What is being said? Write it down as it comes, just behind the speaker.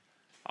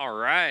All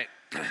right.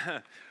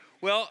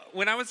 Well,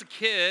 when I was a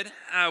kid,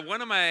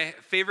 one of my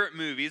favorite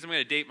movies, I'm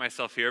going to date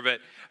myself here,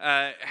 but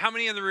how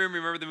many in the room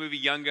remember the movie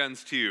Young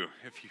Guns 2,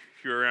 if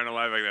you were around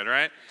alive like that,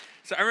 right?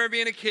 So I remember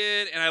being a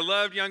kid, and I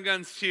loved Young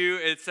Guns 2.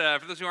 It's,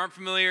 for those who aren't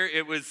familiar,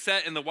 it was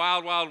set in the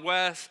Wild Wild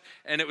West,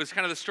 and it was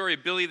kind of the story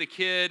of Billy the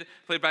Kid,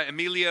 played by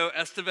Emilio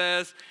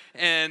Estevez.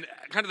 And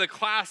kind of the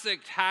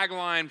classic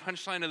tagline,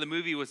 punchline of the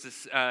movie was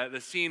this,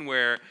 the scene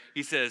where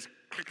he says,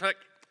 click, click,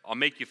 I'll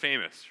make you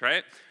famous,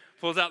 right?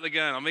 Pulls out the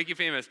gun, I'll make you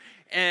famous.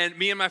 And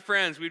me and my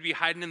friends, we'd be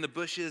hiding in the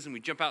bushes and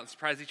we'd jump out and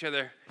surprise each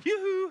other.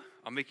 Yoo-hoo,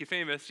 I'll make you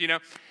famous, you know?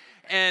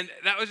 And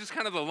that was just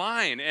kind of the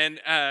line.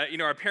 And,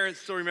 our parents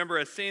still remember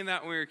us saying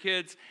that when we were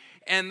kids.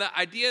 And the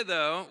idea,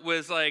 though,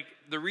 was like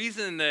the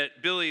reason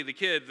that Billy the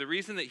Kid, the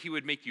reason that he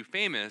would make you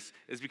famous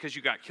is because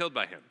you got killed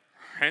by him,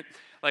 right?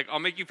 Like, I'll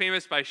make you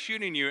famous by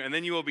shooting you, and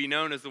then you will be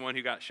known as the one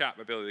who got shot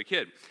by Billy the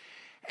Kid.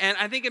 And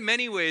I think in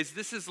many ways,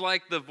 this is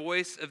like the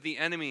voice of the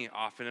enemy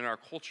often in our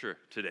culture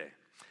today.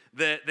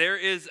 That there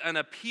is an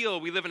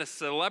appeal. We live in a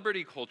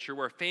celebrity culture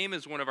where fame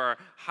is one of our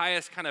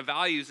highest kind of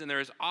values, and there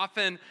is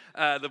often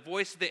the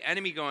voice of the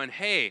enemy going,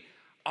 hey,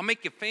 I'll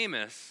make you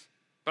famous,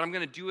 but I'm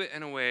going to do it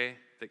in a way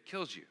that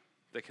kills you,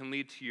 that can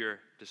lead to your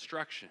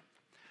destruction.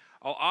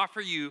 I'll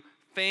offer you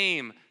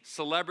fame,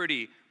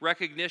 celebrity,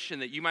 recognition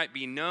that you might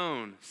be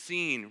known,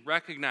 seen,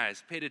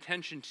 recognized, paid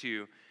attention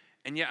to,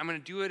 and yet I'm going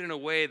to do it in a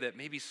way that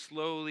maybe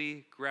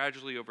slowly,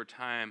 gradually over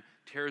time,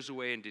 tears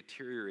away and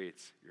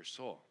deteriorates your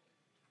soul.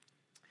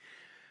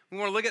 We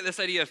want to look at this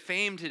idea of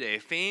fame today.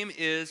 Fame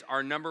is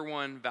our number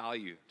one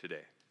value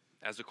today.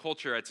 As a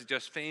culture, I'd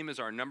suggest fame is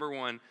our number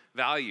one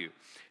value.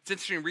 It's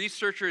interesting,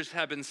 researchers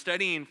have been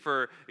studying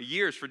for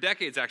years, for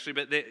decades actually,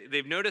 but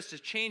they've noticed a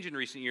change in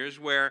recent years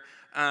where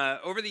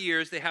over the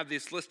years they have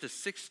this list of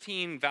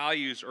 16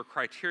 values or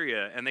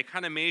criteria, and they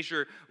kind of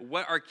measure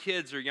what our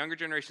kids or younger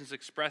generations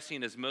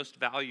expressing as most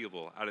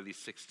valuable out of these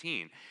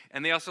 16.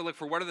 And they also look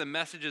for what are the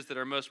messages that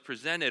are most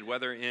presented,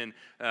 whether in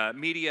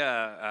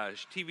media,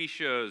 TV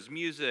shows,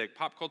 music,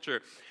 pop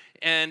culture.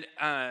 And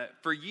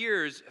for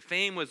years,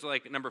 fame was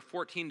like number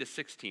 14 to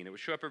 16. It would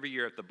show up every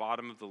year at the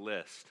bottom of the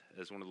list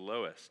as one of the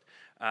lowest.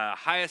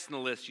 Highest in the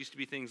list used to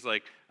be things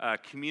like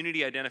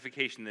community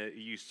identification, that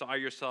you saw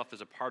yourself as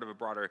a part of a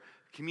broader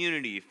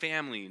community,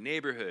 family,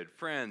 neighborhood,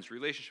 friends,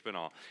 relationship, and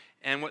all.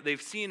 And what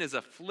they've seen is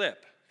a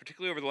flip,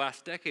 particularly over the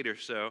last decade or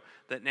so,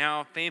 that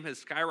now fame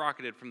has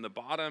skyrocketed from the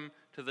bottom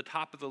to the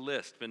top of the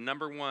list, been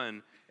number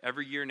one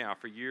every year now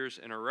for years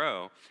in a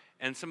row.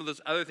 And some of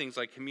those other things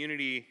like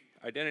community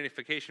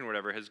identification or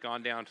whatever has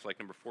gone down to like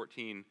number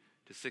 14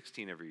 to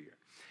 16 every year.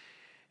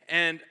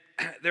 And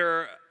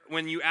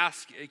when you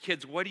ask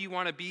kids, what do you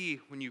want to be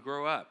when you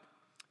grow up?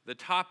 The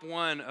top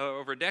one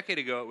over a decade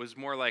ago, it was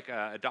more like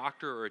a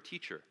doctor or a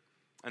teacher.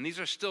 And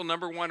these are still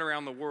number one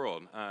around the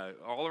world.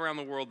 All around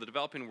the world, the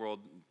developing world,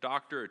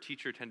 doctor or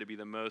teacher tend to be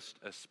the most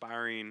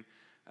aspiring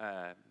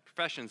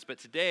professions. But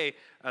today,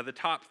 the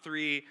top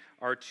three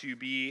are to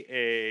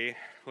be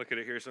look at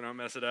it here so I don't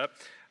mess it up,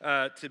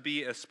 to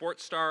be a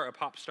sports star, a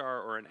pop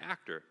star, or an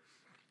actor.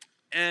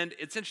 And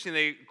it's interesting,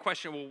 they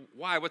question, well,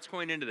 why? What's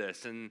going into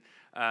this? And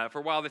for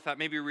a while, they thought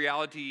maybe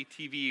reality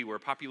TV, where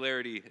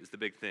popularity is the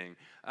big thing.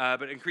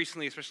 But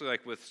increasingly, especially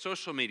like with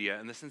social media,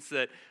 in the sense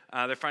that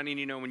they're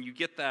finding, when you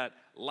get that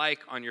like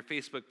on your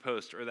Facebook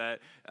post, or that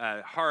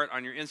heart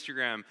on your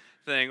Instagram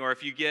thing, or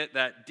if you get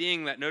that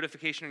ding, that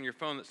notification on your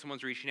phone that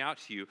someone's reaching out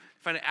to you,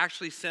 find it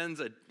actually sends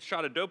a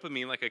shot of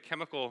dopamine, like a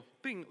chemical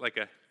bing, like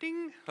a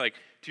ding, like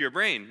to your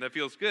brain that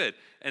feels good.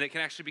 And it can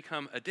actually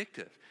become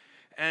addictive.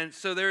 And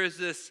so there is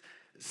this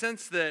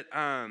sense that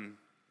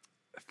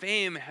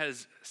fame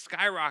has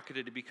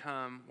skyrocketed to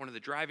become one of the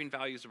driving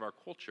values of our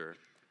culture,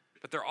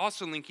 but they're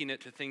also linking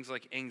it to things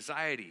like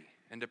anxiety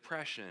and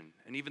depression,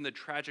 and even the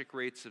tragic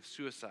rates of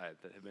suicide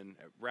that have been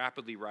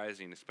rapidly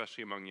rising,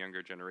 especially among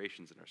younger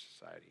generations in our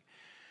society.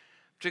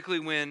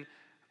 Particularly when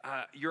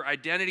your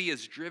identity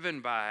is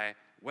driven by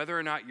whether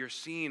or not you're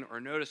seen or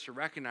noticed or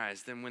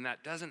recognized, then when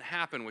that doesn't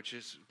happen, which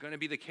is going to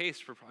be the case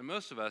for probably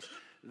most of us,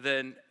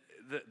 then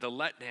the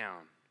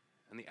letdown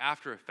and the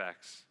after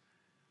effects,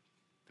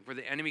 where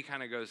the enemy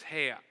kind of goes,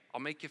 hey,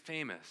 I'll make you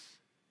famous.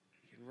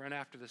 You can run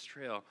after this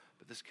trail,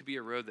 but this could be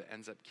a road that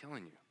ends up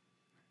killing you.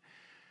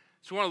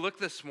 So I want to look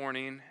this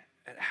morning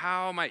at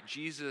how might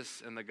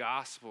Jesus and the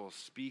gospel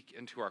speak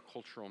into our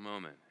cultural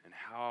moment, and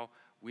how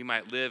we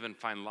might live and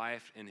find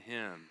life in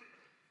him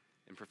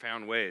in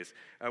profound ways.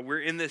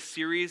 We're in this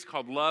series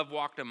called Love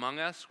Walked Among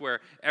Us,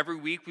 where every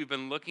week we've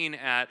been looking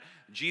at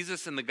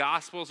Jesus and the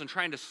Gospels and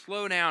trying to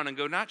slow down and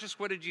go, not just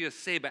what did Jesus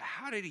say, but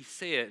how did he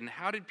say it, and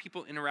how did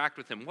people interact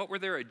with him? What were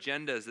their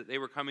agendas that they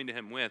were coming to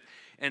him with?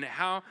 And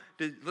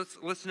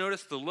let's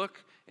notice the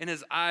look in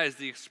his eyes,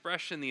 the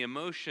expression, the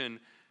emotion,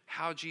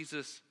 how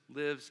Jesus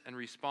lives and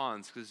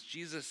responds, because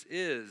Jesus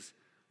is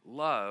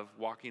love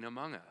walking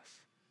among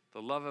us,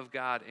 the love of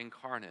God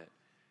incarnate.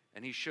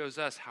 And he shows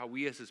us how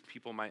we as his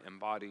people might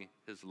embody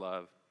his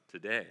love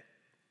today.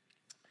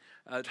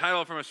 The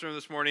title from our sermon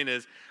this morning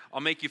is,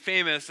 I'll Make You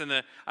Famous, and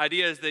the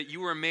idea is that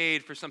you were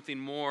made for something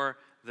more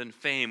than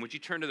fame? Would you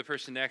turn to the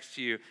person next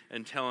to you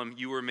and tell them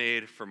you were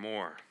made for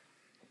more?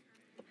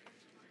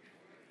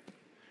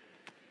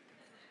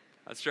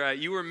 That's right.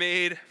 You were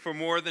made for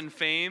more than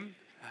fame.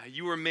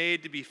 You were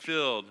made to be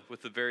filled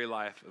with the very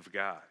life of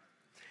God.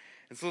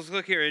 And so let's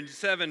look here in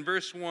 7,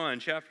 verse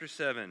 1, chapter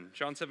 7,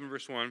 John 7,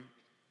 verse 1.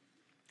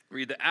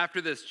 Read that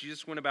after this,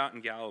 Jesus went about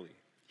in Galilee.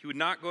 He would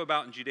not go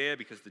about in Judea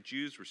because the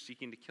Jews were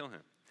seeking to kill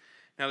him.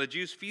 Now the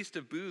Jews' feast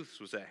of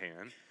booths was at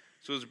hand.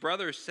 So his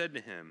brothers said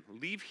to him,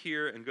 "Leave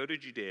here and go to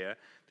Judea,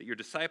 that your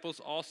disciples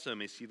also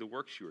may see the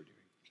works you are doing.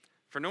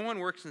 For no one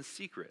works in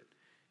secret,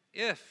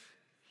 if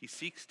he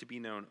seeks to be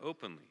known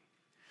openly.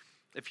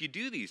 If you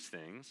do these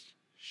things,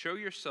 show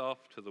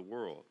yourself to the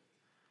world."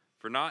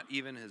 For not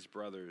even his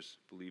brothers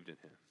believed in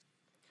him.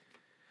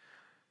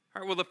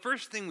 All right, well, the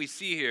first thing we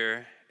see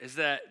here is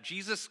that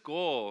Jesus'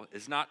 goal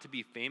is not to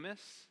be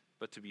famous,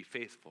 but to be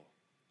faithful.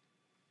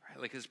 Right?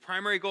 Like his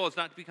primary goal is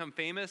not to become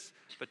famous,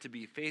 but to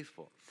be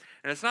faithful.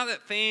 And it's not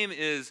that fame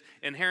is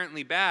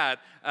inherently bad,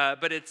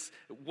 but it's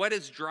what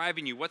is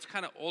driving you, what's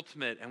kind of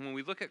ultimate. And when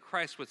we look at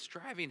Christ, what's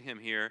driving him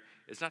here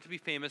is not to be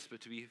famous,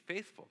 but to be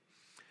faithful.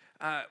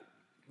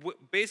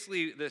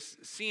 Basically, this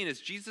scene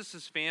is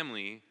Jesus'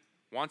 family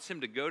wants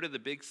him to go to the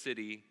big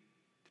city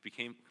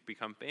to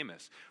become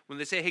famous. When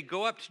they say, hey,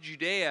 go up to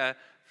Judea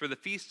for the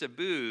Feast of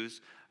Booths,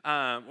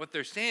 what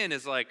they're saying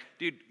is like,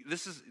 dude,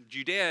 this is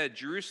Judea,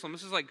 Jerusalem.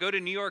 This is like, go to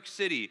New York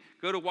City,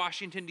 go to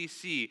Washington,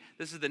 D.C.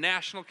 This is the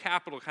national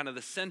capital, kind of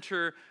the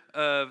center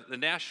of the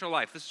national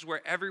life. This is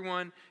where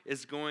everyone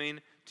is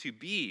going to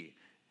be.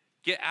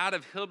 Get out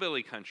of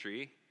hillbilly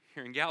country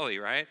here in Galilee,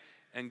 right?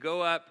 And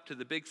go up to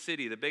the big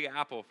city, the Big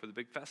Apple, for the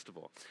big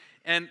festival.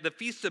 And the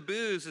Feast of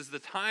Booths is the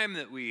time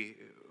that we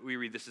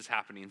read this is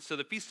happening. So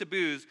the Feast of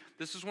Booths,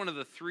 this is one of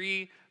the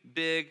 3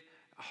 big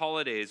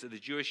holidays of the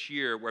Jewish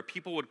year where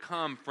people would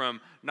come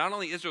from not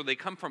only Israel, they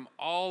come from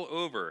all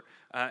over.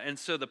 And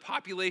so the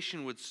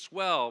population would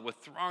swell with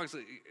throngs.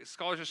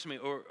 Scholars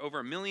estimate over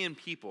 1 million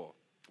people,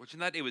 which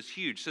in that day was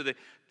huge. So the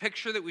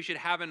picture that we should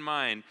have in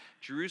mind,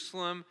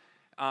 Jerusalem,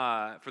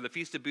 for the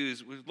Feast of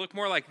Booths would look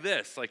more like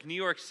this, like New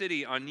York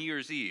City on New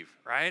Year's Eve,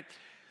 right?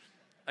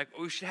 Like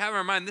we should have in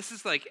our mind, this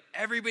is like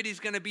everybody's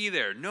going to be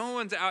there. No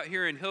one's out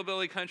here in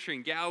hillbilly country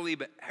in Galilee,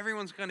 but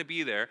everyone's going to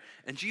be there.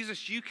 And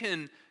Jesus, you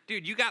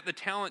got the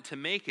talent to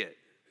make it.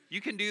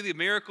 You can do the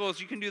miracles,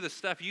 you can do the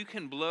stuff, you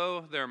can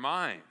blow their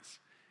minds.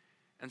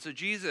 And so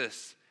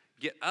Jesus,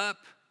 get up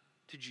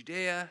to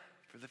Judea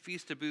for the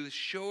Feast of Booths,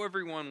 show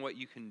everyone what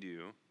you can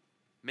do,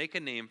 make a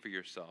name for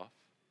yourself.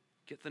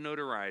 Get the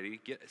notoriety,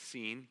 get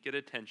seen, get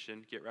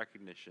attention, get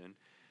recognition.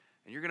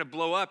 And you're going to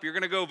blow up. You're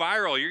going to go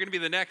viral. You're going to be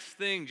the next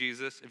thing,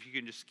 Jesus, if you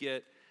can just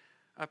get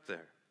up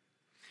there.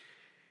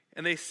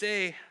 And they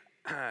say,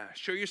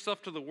 show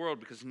yourself to the world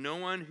because no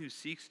one who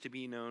seeks to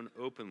be known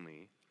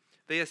openly,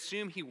 they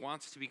assume he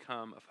wants to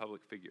become a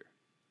public figure.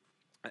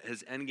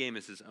 His end game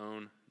is his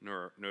own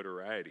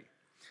notoriety.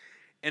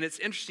 And it's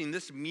interesting,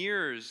 this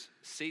mirrors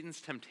Satan's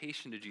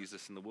temptation to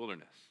Jesus in the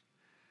wilderness.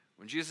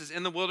 When Jesus is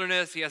in the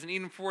wilderness, he hasn't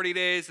eaten 40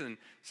 days, and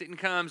Satan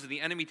comes, and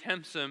the enemy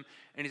tempts him,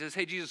 and he says,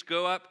 hey, Jesus,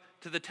 go up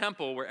to the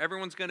temple where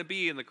everyone's going to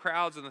be, and the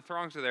crowds and the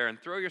throngs are there, and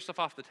throw yourself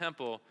off the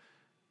temple.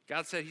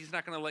 God said he's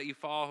not going to let you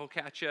fall, he'll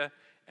catch you.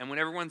 And when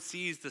everyone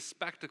sees the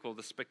spectacle,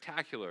 the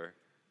spectacular,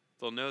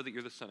 they'll know that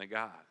you're the Son of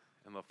God,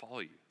 and they'll follow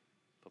you.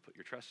 They'll put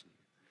your trust in you.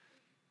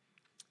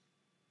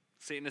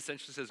 Satan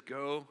essentially says,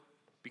 go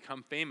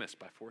become famous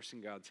by forcing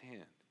God's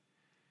hand.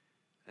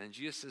 And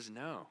Jesus says,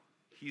 no.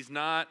 He's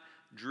not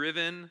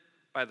driven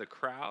by the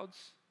crowds.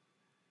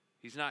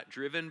 He's not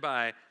driven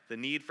by the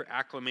need for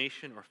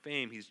acclamation or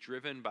fame. He's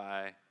driven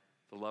by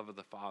the love of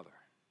the Father.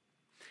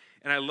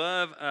 And I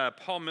love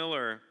Paul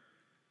Miller,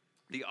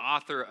 the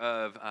author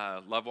of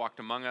Love Walked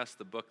Among Us,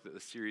 the book that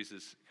the series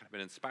has kind of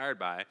been inspired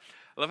by.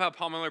 I love how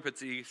Paul Miller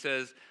puts it. He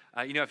says,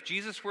 if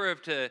Jesus were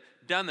to have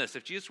done this,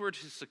 if Jesus were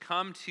to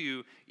succumb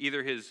to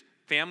either his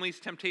family's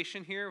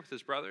temptation here with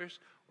his brothers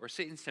or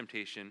Satan's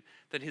temptation,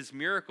 that his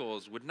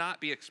miracles would not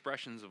be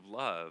expressions of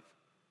love,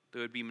 they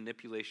would be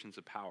manipulations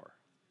of power.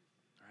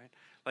 Right?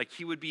 Like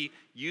he would be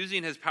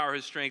using his power,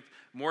 his strength,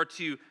 more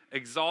to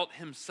exalt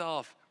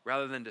himself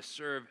rather than to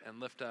serve and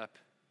lift up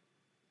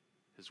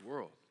his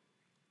world.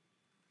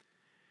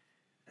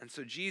 And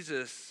so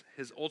Jesus,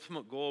 his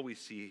ultimate goal we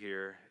see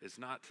here is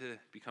not to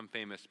become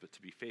famous, but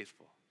to be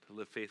faithful, to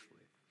live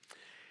faithfully.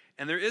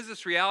 And there is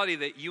this reality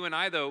that you and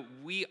I, though,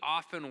 we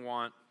often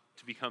want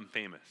to become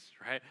famous,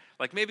 right?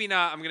 Like maybe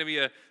not, I'm going to be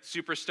a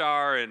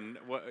superstar and,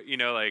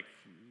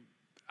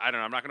 I don't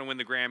know, I'm not going to win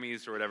the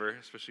Grammys or whatever,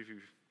 especially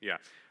if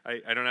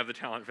I don't have the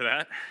talent for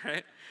that,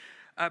 right?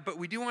 But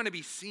we do want to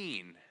be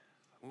seen.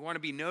 We want to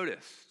be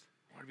noticed.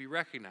 We want to be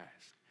recognized.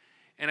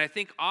 And I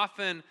think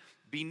often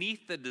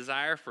beneath the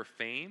desire for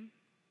fame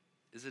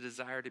is a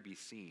desire to be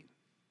seen.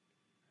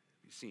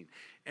 Be seen.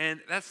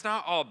 And that's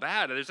not all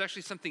bad. There's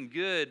actually something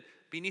good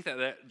beneath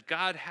that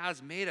God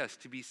has made us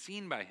to be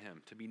seen by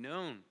him, to be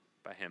known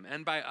by him,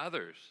 and by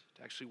others,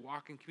 to actually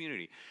walk in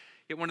community.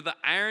 Yet one of the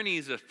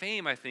ironies of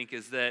fame, I think,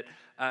 is that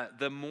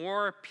the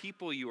more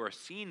people you are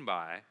seen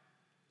by,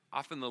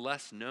 often the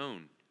less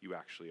known you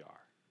actually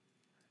are.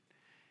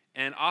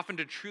 And often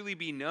to truly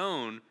be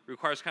known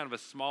requires kind of a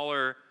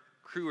smaller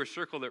crew or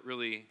circle that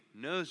really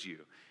knows you.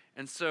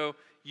 And so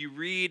you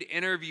read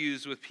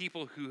interviews with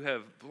people who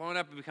have blown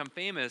up and become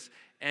famous,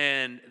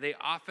 and they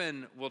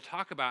often will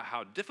talk about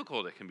how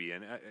difficult it can be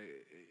and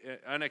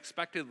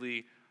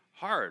unexpectedly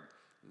hard.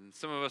 And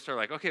some of us are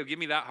like, okay, well, give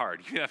me that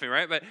hard, give me that thing,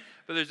 right? But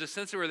there's a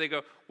sense where they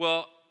go,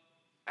 well,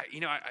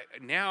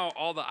 now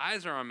all the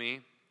eyes are on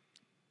me,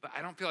 but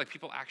I don't feel like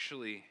people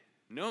actually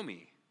know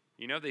me.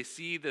 They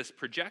see this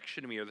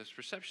projection of me or this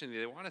perception that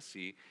they want to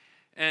see.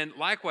 And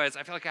likewise,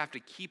 I feel like I have to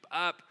keep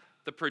up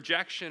the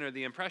projection or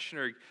the impression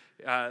or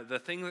the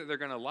thing that they're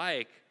going to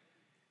like.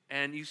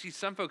 And you see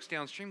some folks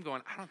downstream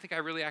going, I don't think I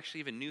really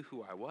actually even knew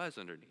who I was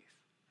underneath.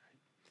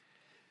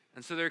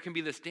 And so there can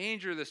be this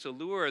danger, this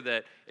allure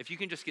that if you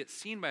can just get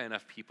seen by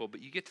enough people,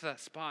 but you get to that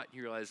spot and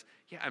you realize,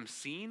 yeah, I'm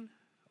seen,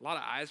 a lot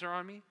of eyes are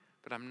on me,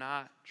 but I'm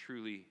not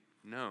truly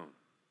known.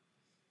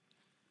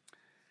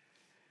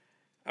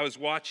 I was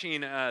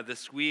watching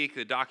this week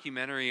the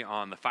documentary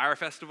on the Fire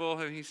Festival.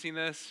 Have you seen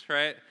this,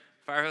 right?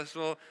 Fire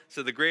Festival.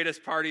 So the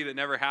greatest party that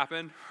never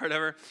happened, or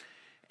whatever.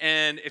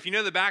 And if you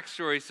know the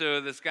backstory,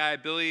 so this guy,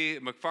 Billy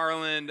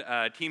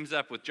McFarland, teams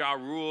up with Ja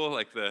Rule,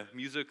 like the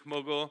music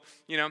mogul,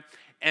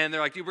 and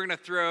they're like, dude, we're going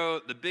to throw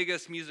the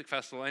biggest music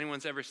festival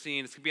anyone's ever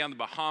seen. It's going to be on the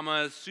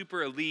Bahamas,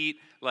 super elite.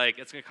 Like,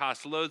 it's going to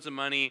cost loads of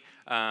money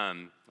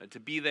to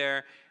be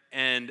there.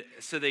 And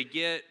so they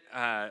get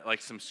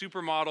like some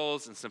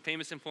supermodels and some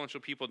famous influential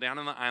people down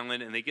on the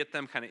island, and they get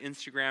them kind of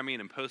Instagramming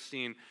and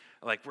posting,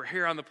 like, we're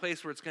here on the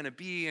place where it's going to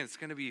be, and it's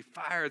going to be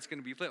fire, it's going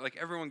to be lit, like,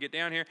 everyone get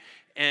down here.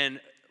 And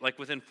like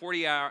within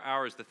 40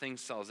 hours, the thing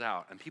sells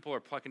out, and people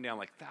are plucking down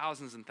like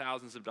thousands and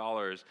thousands of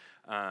dollars.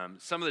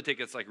 Some of the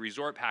tickets, like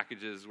resort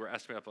packages, were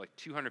estimated up to like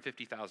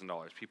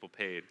 $250,000 people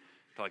paid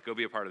to like go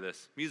be a part of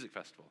this music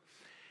festival.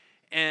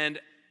 And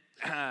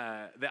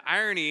the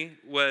irony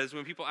was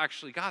when people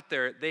actually got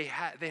there, they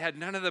had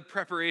none of the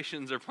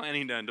preparations or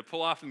planning done to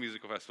pull off the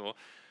musical festival.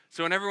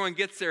 So when everyone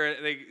gets there,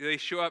 they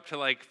show up to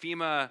like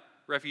FEMA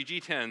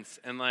refugee tents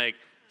and like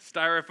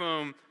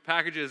styrofoam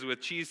packages with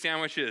cheese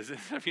sandwiches and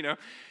stuff,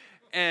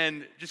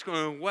 and just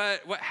going,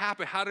 what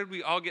happened? How did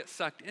we all get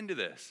sucked into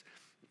this?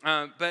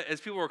 But as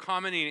people were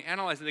commenting and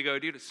analyzing, they go,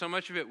 dude, so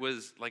much of it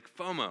was like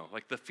FOMO,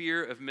 like the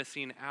fear of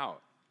missing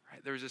out.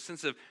 Right? There was a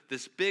sense of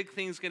this big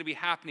thing's going to be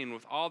happening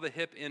with all the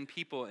hip in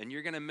people, and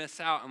you're going to miss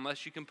out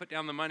unless you can put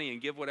down the money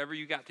and give whatever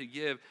you got to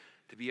give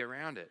to be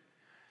around it.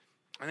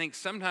 I think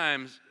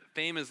sometimes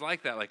fame is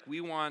like that. Like,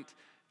 we want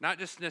not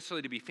just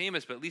necessarily to be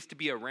famous, but at least to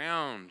be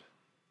around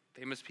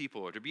famous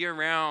people or to be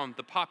around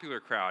the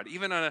popular crowd.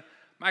 Even on a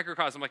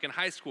microcosm, like in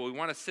high school, we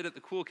want to sit at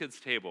the cool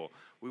kids table.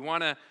 We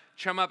want to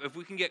chum up. If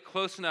we can get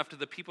close enough to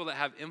the people that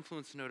have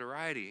influence and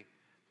notoriety,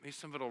 maybe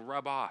some of it will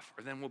rub off,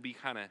 or then we'll be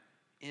kind of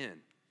in.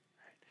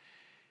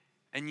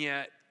 And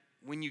yet,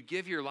 when you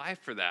give your life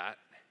for that,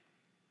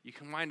 you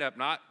can wind up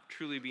not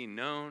truly being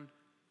known,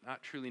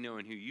 not truly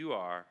knowing who you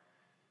are,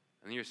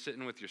 and then you're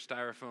sitting with your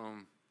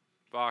styrofoam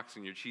box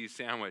and your cheese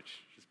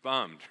sandwich, just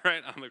bummed,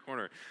 right on the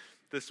corner.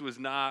 This was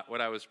not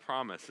what I was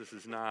promised. This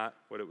is not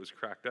what it was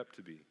cracked up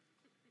to be.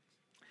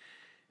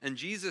 And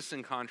Jesus,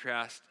 in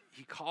contrast,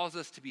 he calls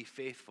us to be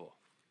faithful.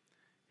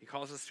 He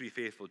calls us to be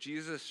faithful.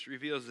 Jesus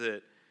reveals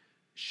that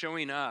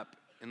showing up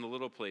in the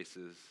little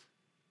places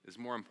is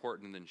more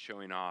important than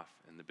showing off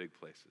in the big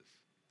places.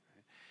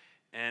 Right?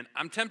 And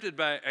I'm tempted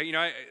by,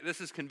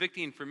 this is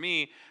convicting for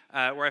me,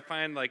 where I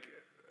find like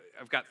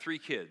I've got 3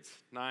 kids,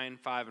 9,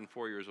 5, and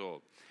 4 years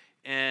old.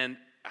 And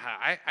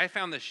I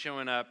found this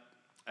showing up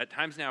at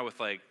times now with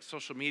like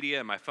social media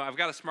and my phone. I've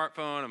got a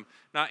smartphone. I'm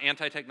not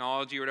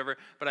anti-technology or whatever,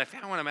 but I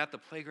found when I'm at the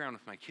playground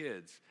with my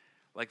kids,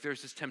 like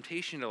there's this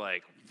temptation to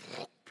like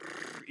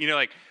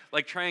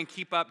try and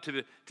keep up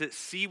to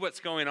see what's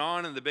going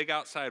on in the big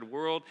outside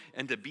world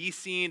and to be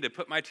seen, to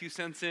put my 2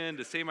 cents in,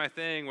 to say my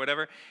thing,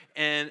 whatever.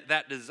 And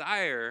that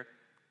desire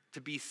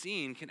to be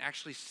seen can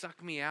actually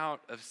suck me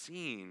out of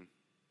seeing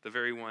the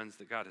very ones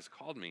that God has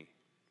called me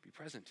to be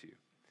present to.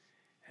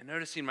 And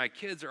noticing my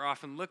kids are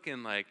often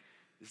looking like,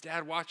 is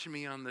Dad watching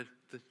me on the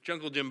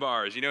jungle gym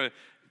bars?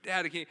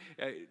 Dad,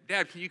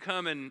 can you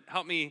come and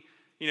help me,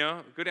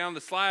 go down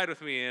the slide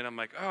with me? And I'm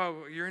like,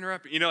 oh, you're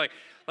interrupting.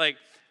 Like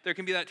there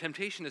can be that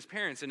temptation as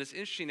parents. And it's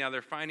interesting now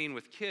they're finding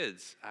with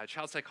kids,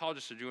 child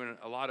psychologists are doing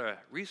a lot of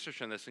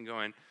research on this and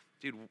going,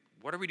 dude,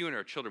 what are we doing to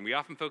our children? We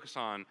often focus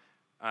on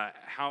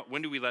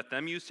when do we let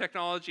them use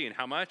technology and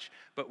how much,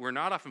 but we're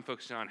not often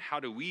focusing on how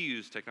do we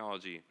use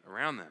technology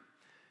around them.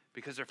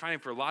 Because they're finding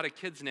for a lot of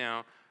kids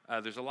now,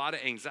 there's a lot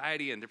of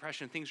anxiety and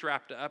depression, things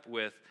wrapped up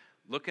with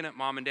looking at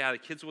mom and dad. The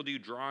kids will do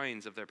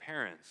drawings of their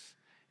parents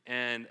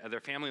and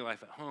their family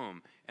life at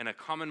home. And a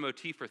common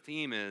motif or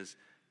theme is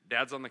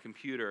dad's on the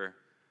computer,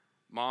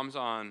 mom's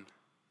on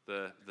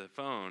the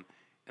phone,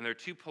 and they're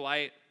too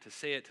polite to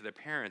say it to their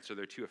parents, or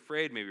they're too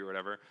afraid maybe or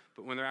whatever,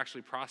 but when they're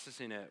actually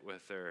processing it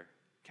with their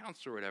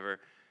counselor or whatever,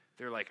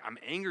 they're like, I'm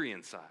angry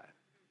inside.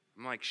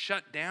 I'm like,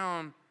 shut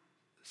down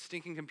the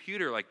stinking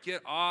computer. Like,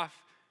 get off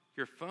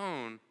your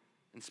phone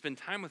and spend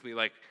time with me.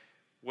 Like,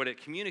 what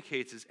it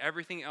communicates is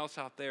everything else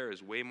out there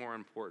is way more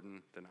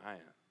important than I am.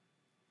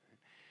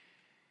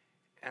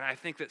 And I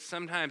think that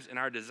sometimes in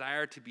our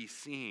desire to be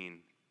seen,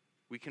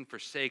 we can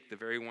forsake the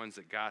very ones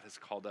that God has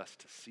called us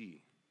to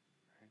see.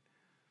 Right?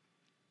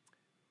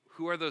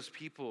 Who are those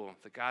people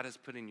that God has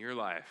put in your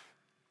life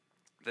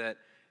that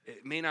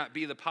it may not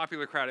be the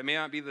popular crowd, it may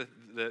not be the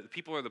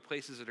people or the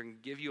places that are going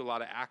to give you a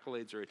lot of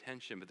accolades or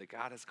attention, but that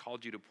God has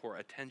called you to pour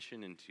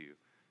attention into,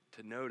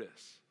 to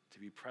notice, to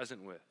be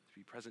present with, to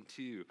be present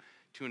to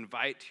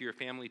invite to your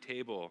family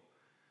table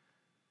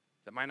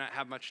that might not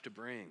have much to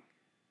bring,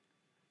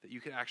 that you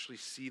could actually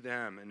see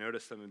them and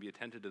notice them and be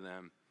attentive to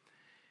them.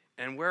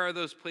 And where are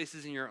those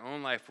places in your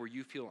own life where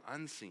you feel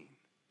unseen?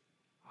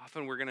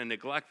 Often we're going to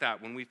neglect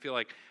that when we feel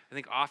like, I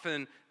think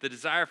often the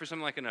desire for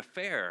something like an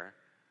affair,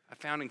 I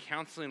found in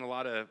counseling a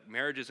lot of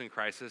marriages in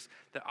crisis,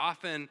 that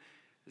often,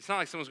 it's not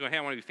like someone's going, hey,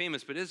 I want to be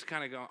famous, but it is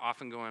kind of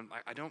often going,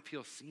 I don't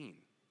feel seen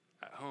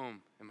at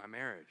home in my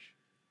marriage.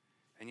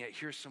 And yet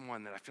here's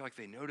someone that I feel like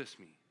they notice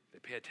me, they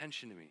pay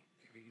attention to me,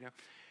 you know?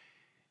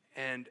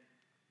 And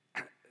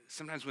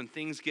sometimes when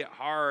things get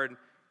hard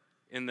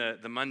in the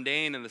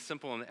mundane and the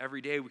simple and the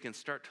everyday, we can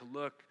start to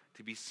look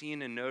to be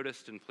seen and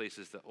noticed in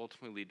places that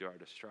ultimately lead to our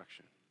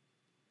destruction.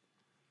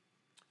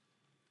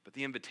 But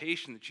the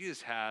invitation that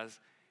Jesus has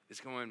is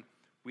going,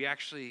 we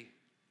actually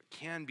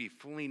can be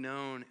fully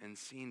known and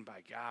seen by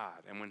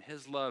God. And when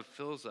his love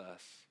fills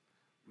us,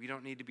 we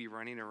don't need to be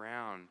running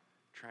around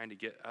trying to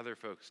get other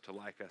folks to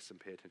like us and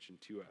pay attention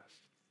to us.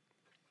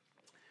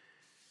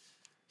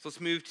 So let's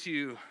move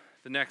to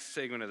the next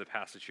segment of the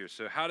passage here.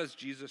 So how does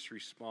Jesus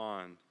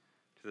respond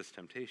to this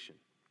temptation?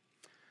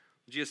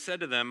 Jesus said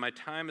to them, my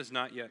time has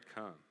not yet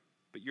come,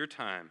 but your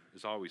time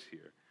is always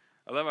here.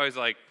 I love how he's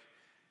like,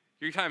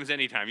 your time is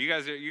any time. You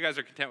guys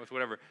are content with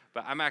whatever,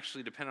 but I'm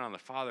actually dependent on the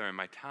Father and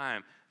my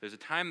time. There's a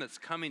time that's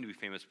coming to be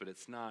famous, but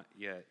it's not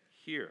yet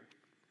here.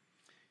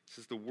 He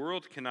says, the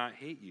world cannot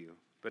hate you,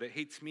 but it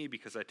hates me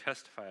because I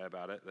testify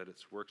about it that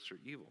its works are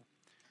evil.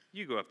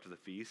 You go up to the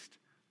feast.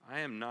 I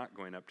am not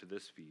going up to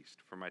this feast,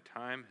 for my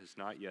time has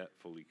not yet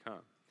fully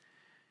come.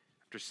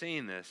 After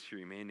saying this, he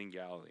remained in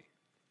Galilee.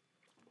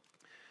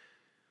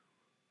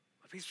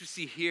 What we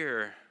see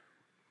here,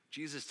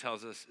 Jesus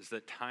tells us, is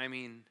that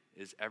timing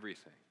is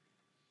everything.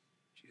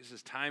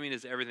 Jesus' timing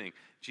is everything.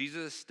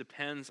 Jesus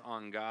depends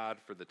on God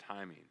for the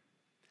timing.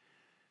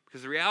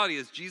 Because the reality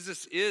is,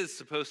 Jesus is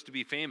supposed to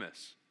be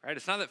famous. Right?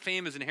 It's not that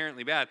fame is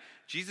inherently bad.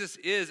 Jesus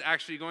is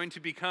actually going to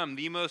become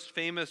the most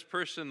famous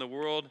person the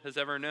world has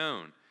ever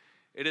known.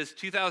 It is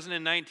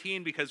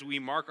 2019 because we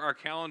mark our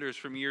calendars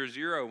from year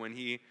zero when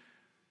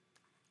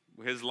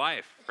his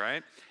life,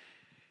 right?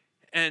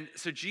 And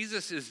so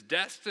Jesus is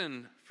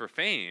destined for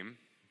fame.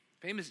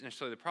 Fame isn't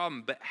necessarily the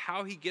problem, but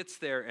how he gets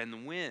there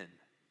and when,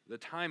 the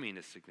timing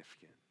is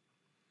significant.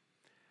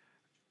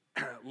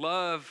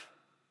 Love,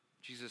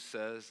 Jesus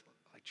says,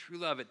 like true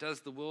love, it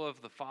does the will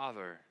of the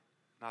Father,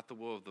 not the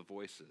will of the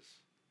voices.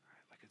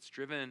 Right? Like it's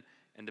driven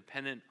and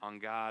dependent on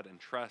God and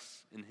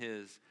trusts in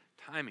his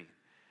timing.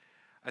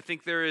 I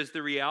think there is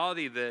the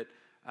reality that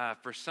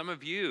for some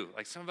of you,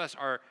 like some of us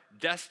are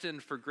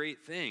destined for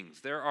great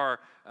things. There are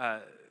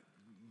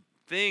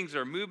things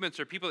or movements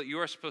or people that you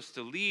are supposed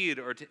to lead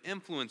or to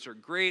influence or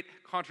great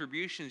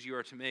contributions you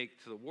are to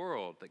make to the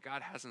world that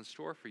God has in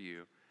store for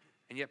you.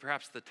 And yet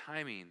perhaps the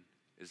timing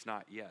is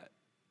not yet.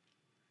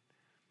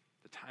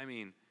 The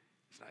timing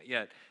is not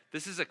yet.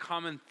 This is a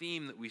common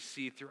theme that we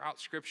see throughout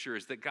Scripture,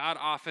 is that God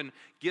often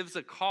gives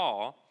a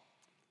call,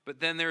 but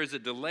then there is a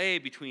delay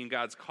between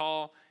God's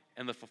call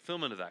and the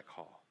fulfillment of that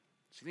call.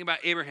 So you think about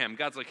Abraham.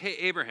 God's like, hey,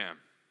 Abraham,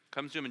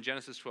 comes to him in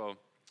Genesis 12.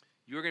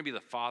 You are going to be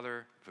the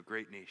father of a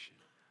great nation.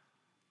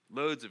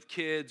 Loads of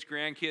kids,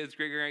 grandkids,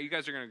 great-grand. You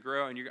guys are going to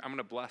grow, and I'm going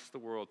to bless the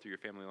world through your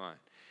family line.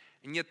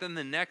 And yet then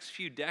the next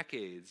few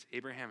decades,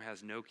 Abraham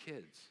has no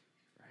kids,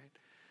 right?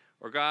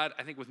 Or God,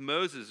 I think with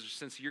Moses,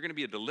 since you're going to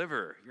be a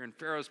deliverer, you're in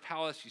Pharaoh's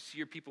palace, you see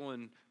your people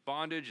in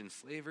bondage and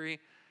slavery,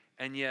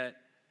 and yet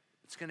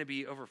it's going to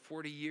be over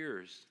 40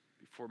 years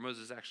before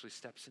Moses actually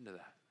steps into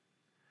that.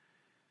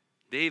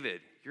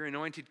 David, you're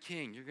anointed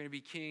king. You're going to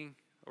be king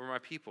over my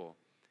people.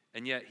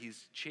 And yet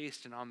he's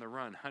chased and on the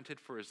run, hunted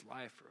for his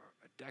life for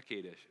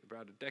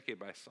about a decade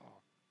by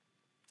Saul.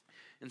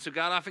 And so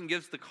God often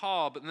gives the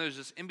call, but then there's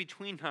this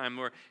in-between time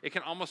where it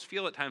can almost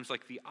feel at times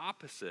like the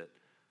opposite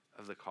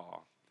of the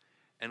call.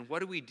 And what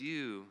do we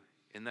do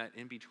in that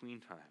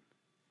in-between time,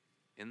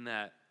 in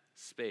that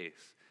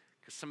space?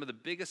 Because some of the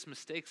biggest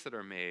mistakes that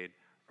are made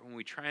are when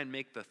we try and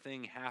make the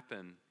thing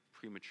happen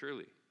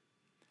prematurely.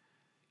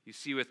 You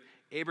see with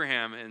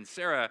Abraham and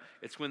Sarah,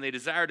 it's when they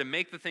desire to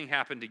make the thing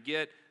happen to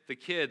get the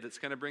kid that's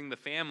going to bring the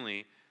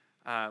family.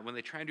 When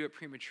they try and do it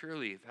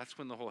prematurely, that's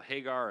when the whole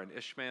Hagar and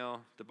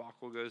Ishmael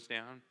debacle goes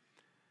down.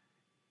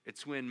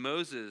 It's when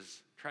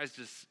Moses tries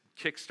to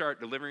kickstart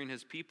delivering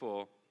his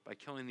people by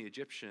killing the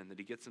Egyptian that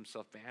he gets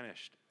himself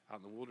banished out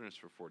in the wilderness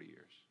for 40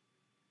 years.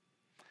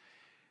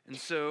 And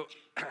so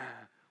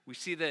we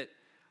see that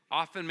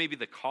often maybe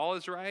the call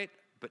is right,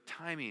 but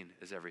timing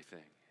is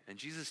everything. And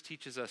Jesus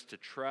teaches us to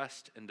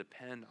trust and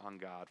depend on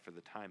God for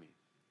the timing.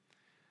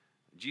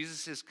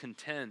 Jesus is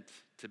content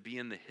to be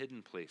in the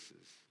hidden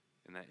places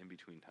in that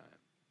in-between time,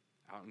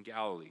 out in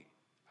Galilee,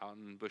 out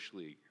in Bush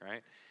League,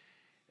 right?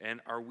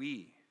 And are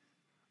we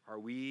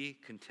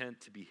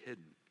content to be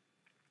hidden?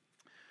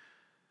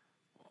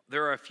 Well,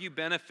 there are a few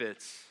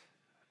benefits,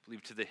 I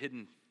believe, to the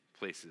hidden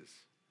places,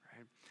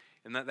 right?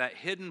 And that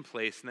hidden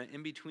place, and that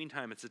in-between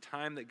time, it's a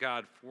time that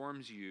God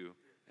forms you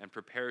and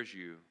prepares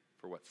you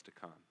for what's to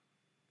come.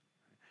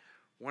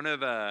 One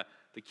of the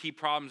key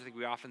problems I think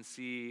we often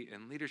see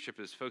in leadership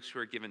is folks who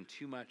are given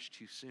too much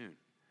too soon.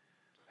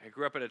 I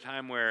grew up at a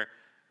time where,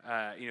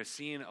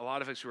 seeing a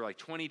lot of folks who were like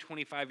 20,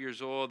 25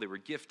 years old, they were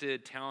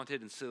gifted,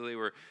 talented, and so they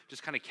were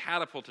just kind of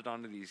catapulted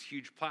onto these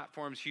huge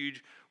platforms,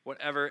 huge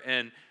whatever,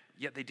 and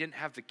yet they didn't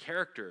have the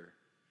character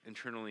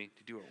internally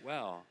to do it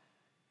well,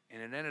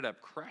 and it ended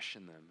up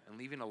crushing them and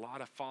leaving a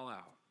lot of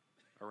fallout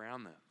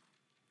around them.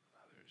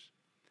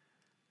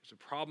 There's a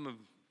problem of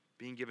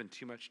being given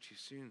too much too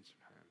soon sometimes.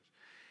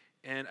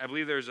 And I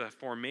believe there's a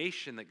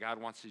formation that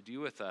God wants to do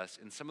with us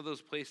in some of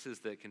those places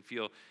that can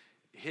feel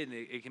hidden.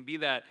 It can be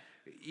that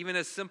even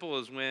as simple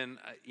as when,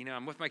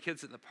 I'm with my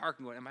kids in the park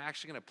and going, am I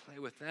actually going to play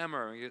with them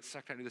or am I going to get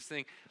sucked into this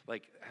thing?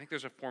 Like, I think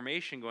there's a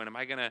formation going, am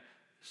I going to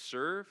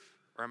serve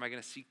or am I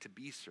going to seek to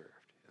be served?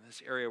 In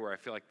this area where I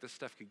feel like this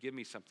stuff could give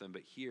me something,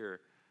 but here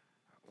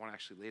I want to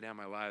actually lay down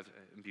my life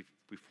and be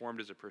formed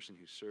as a person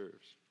who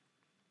serves.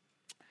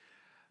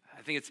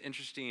 I think it's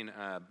interesting,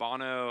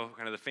 Bono,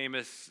 kind of the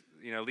famous,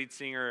 lead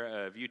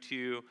singer of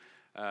U2,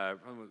 one of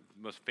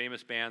the most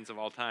famous bands of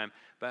all time.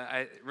 But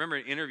I remember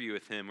an interview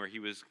with him where he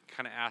was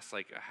kind of asked,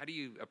 like, how do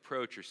you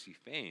approach or see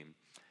fame?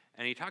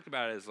 And he talked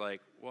about it as like,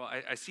 well,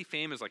 I see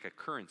fame as like a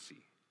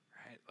currency,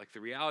 right? Like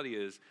the reality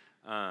is,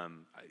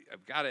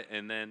 I've got it,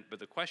 but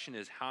the question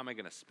is, how am I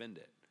going to spend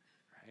it,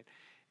 right?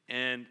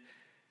 And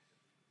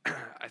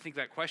I think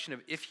that question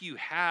of if you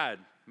had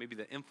maybe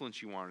the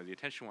influence you want or the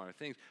attention you want or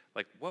things,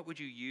 like what would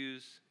you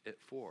use it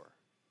for?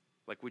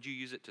 Like would you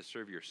use it to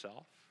serve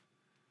yourself?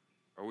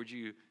 Or would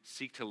you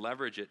seek to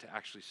leverage it to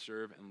actually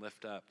serve and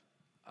lift up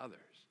others?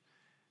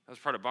 That was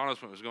part of Bono's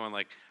point, was going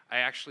like, I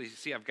actually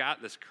see I've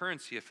got this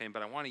currency of fame,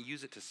 but I want to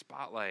use it to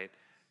spotlight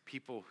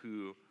people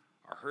who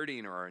are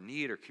hurting or are in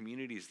need or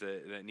communities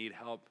that need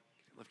help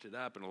lifted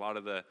up, and a lot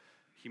of the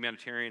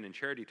humanitarian and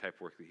charity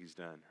type work that he's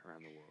done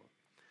around the world.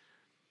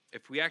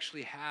 If we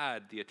actually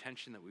had the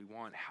attention that we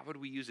want, how would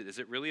we use it? Is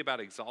it really about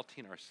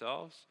exalting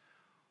ourselves?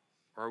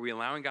 Or are we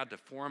allowing God to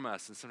form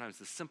us in sometimes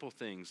the simple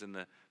things and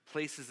the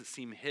places that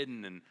seem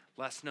hidden and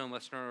less known,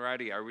 less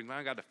notoriety? Are we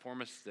allowing God to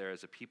form us there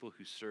as a people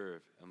who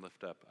serve and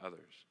lift up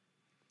others?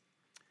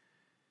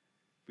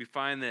 We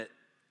find that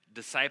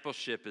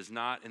discipleship is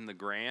not in the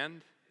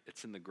grand,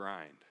 it's in the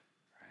grind,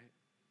 right?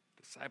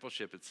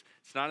 Discipleship, it's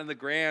not in the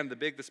grand, the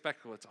big, the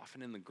spectacle, it's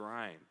often in the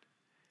grind.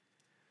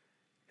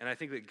 And I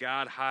think that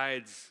God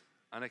hides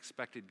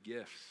unexpected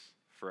gifts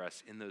for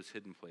us in those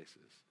hidden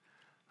places.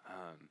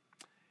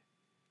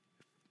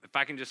 If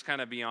I can just kind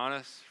of be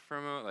honest for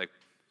a moment, like,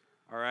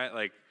 all right,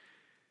 like,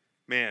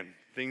 man,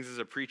 things as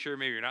a preacher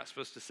maybe you're not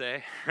supposed to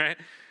say, right?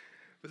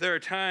 But there are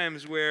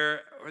times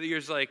where, over the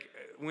years, like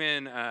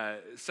when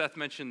Seth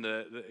mentioned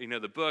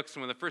the books,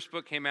 and when the first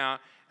book came out,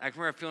 I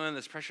remember feeling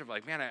this pressure of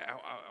like, man,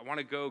 I want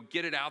to go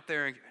get it out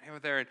there and get it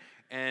out there.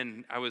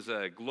 And I was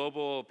a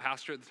global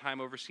pastor at the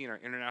time overseeing our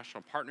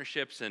international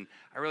partnerships, and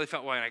I really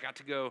felt when I got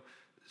to go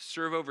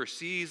serve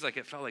overseas, like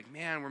it felt like,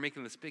 man, we're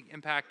making this big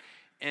impact.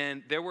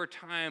 And there were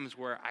times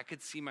where I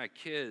could see my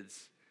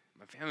kids,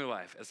 my family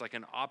life, as like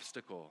an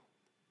obstacle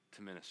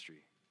to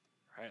ministry,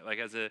 right? Like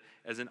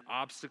as an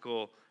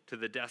obstacle to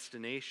the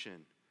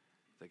destination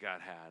that God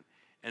had.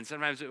 And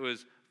sometimes it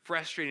was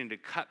frustrating to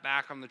cut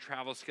back on the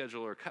travel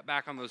schedule or cut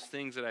back on those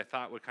things that I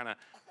thought would kind of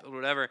build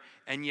whatever.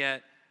 And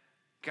yet,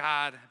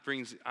 God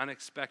brings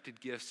unexpected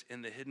gifts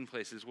in the hidden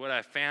places. What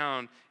I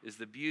found is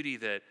the beauty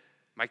that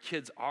my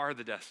kids are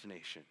the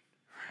destination,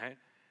 right?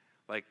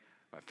 Like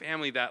my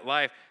family, that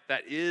life,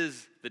 that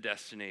is the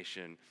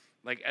destination.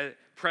 Like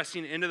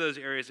pressing into those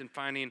areas and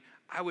finding,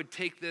 I would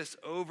take this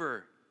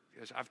over.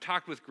 Because I've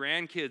talked with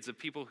grandkids of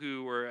people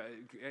who were,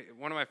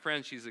 one of my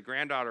friends, she's the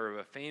granddaughter of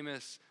a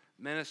famous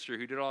minister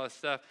who did all this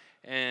stuff.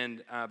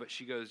 And but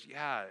she goes,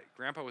 yeah,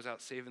 Grandpa was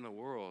out saving the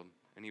world,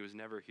 and he was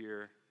never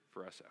here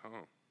for us at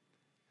home.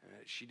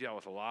 She dealt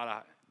with a lot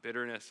of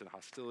bitterness and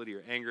hostility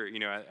or anger,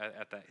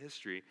 at that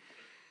history.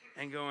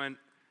 And going,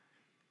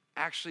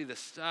 actually, the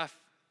stuff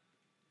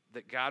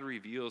that God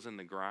reveals in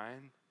the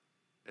grind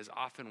is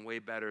often way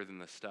better than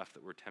the stuff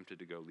that we're tempted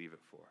to go leave it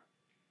for.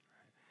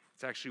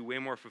 It's actually way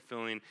more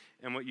fulfilling.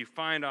 And what you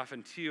find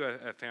often, too,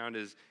 I found,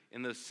 is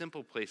in those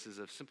simple places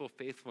of simple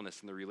faithfulness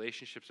and the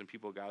relationships and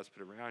people God's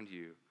put around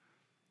you,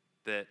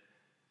 that,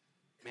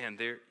 man,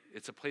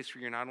 it's a place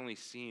where you're not only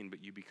seen,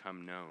 but you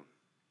become known.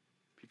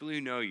 People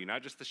who know you,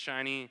 not just the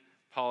shiny,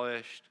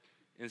 polished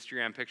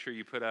Instagram picture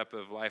you put up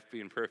of life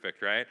being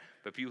perfect, right?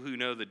 But people who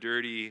know the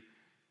dirty,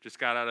 just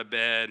got out of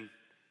bed,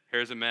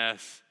 hair's a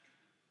mess,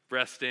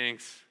 breath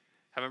stinks,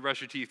 haven't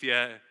brushed your teeth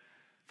yet,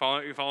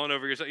 falling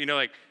over yourself.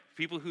 Like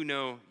people who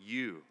know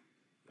you,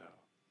 though.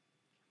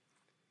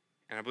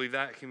 And I believe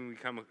that can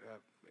become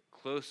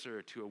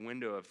closer to a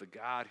window of the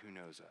God who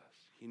knows us.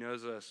 He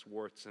knows us,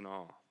 warts and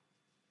all.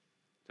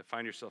 To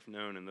find yourself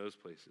known in those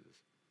places.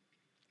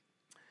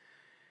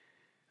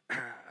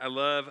 I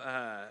love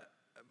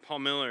Paul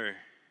Miller.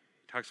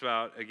 He talks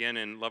about, again,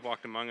 in Love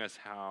Walked Among Us,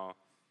 how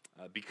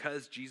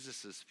because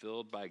Jesus is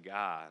filled by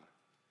God,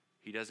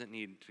 he doesn't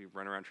need to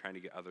run around trying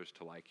to get others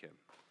to like him.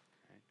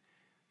 Right?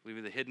 I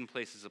believe the hidden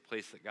place is a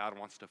place that God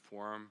wants to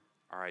form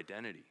our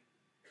identity.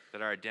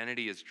 That our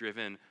identity is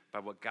driven by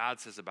what God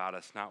says about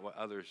us, not what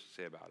others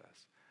say about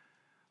us.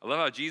 I love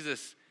how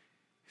Jesus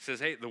says,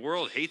 hey, the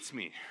world hates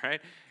me,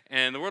 right?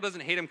 And the world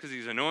doesn't hate him because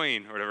he's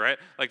annoying or whatever, right?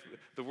 Like,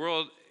 the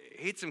world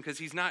hates him because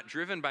he's not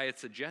driven by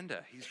its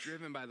agenda. He's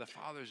driven by the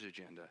Father's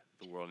agenda,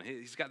 the world. And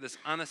he's got this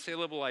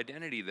unassailable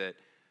identity that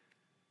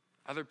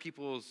other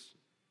people's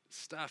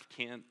stuff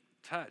can't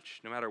touch,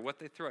 no matter what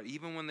they throw at.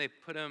 Even when they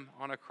put him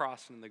on a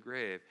cross in the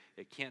grave,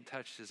 it can't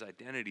touch his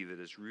identity that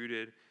is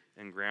rooted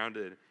and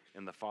grounded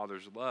in the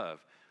Father's love.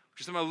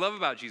 Which is something I love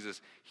about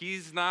Jesus.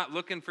 He's not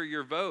looking for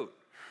your vote,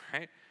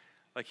 right?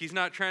 Like, he's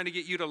not trying to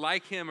get you to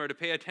like him or to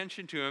pay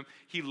attention to him.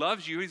 He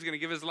loves you. He's going to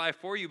give his life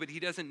for you, but he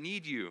doesn't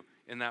need you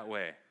in that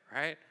way,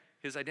 right?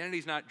 His identity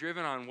is not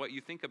driven on what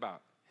you think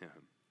about him.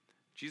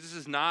 Jesus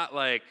is not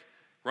like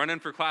running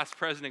for class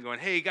president going,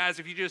 hey, guys,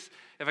 if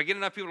I get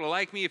enough people to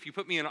like me, if you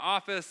put me in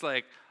office,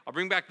 like, I'll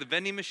bring back the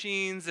vending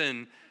machines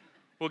and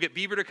we'll get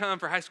Bieber to come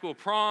for high school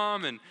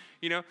prom. And,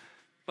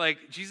 like,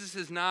 Jesus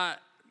is not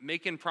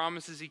making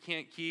promises he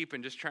can't keep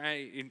and just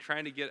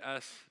trying to get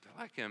us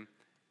to like him.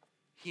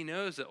 He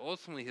knows that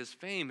ultimately his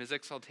fame, his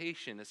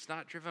exaltation, it's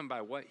not driven by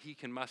what he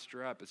can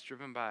muster up. It's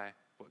driven by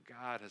what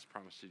God has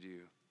promised to do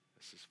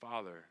as his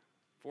Father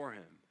for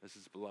him, as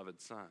his beloved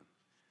Son.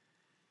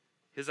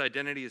 His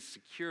identity is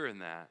secure in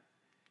that.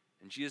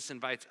 And Jesus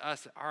invites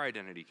us that our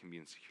identity can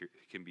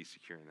be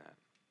secure in that.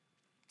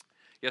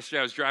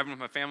 Yesterday I was driving with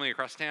my family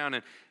across town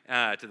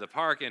and to the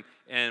park,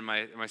 and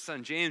my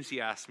son James,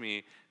 he asked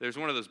me, there's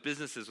one of those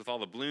businesses with all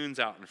the balloons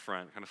out in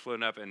front, kind of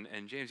floating up, and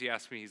James, he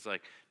asked me, he's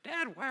like,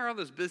 Dad, why are all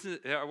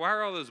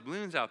those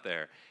balloons out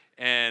there?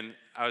 And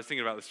I was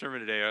thinking about the sermon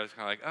today. I was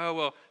kind of like, oh,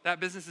 well,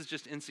 that business is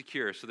just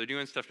insecure, so they're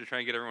doing stuff to try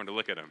and get everyone to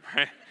look at them,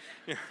 right?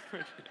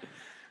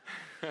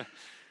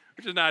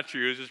 Which is not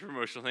true. It's just a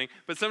promotional thing.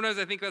 But sometimes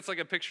I think that's like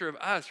a picture of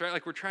us, right?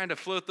 Like, we're trying to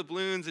float the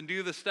balloons and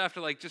do the stuff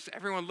to, like, just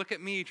everyone look at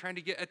me, trying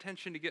to get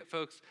attention, to get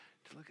folks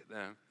to look at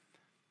them.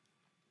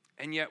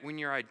 And yet, when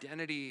your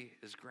identity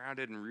is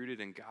grounded and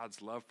rooted in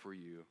God's love for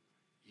you,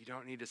 you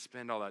don't need to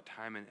spend all that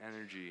time and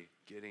energy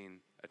getting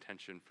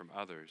attention from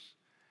others.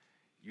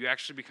 You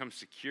actually become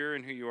secure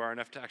in who you are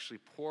enough to actually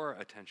pour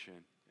attention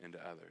into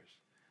others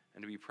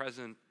and to be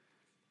present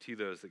to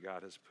those that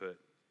God has put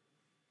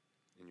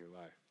in your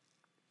life.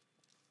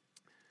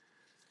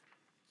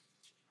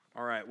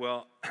 All right,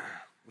 well,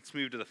 let's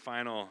move to the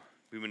final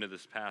movement of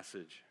this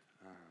passage.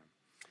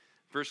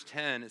 Verse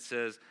 10, it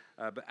says,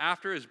 but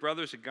after his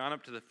brothers had gone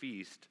up to the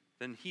feast,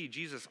 then he,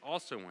 Jesus,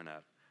 also went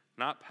up,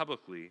 not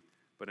publicly,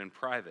 but in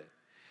private.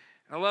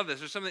 And I love this.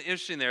 There's something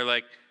interesting there.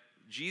 Like,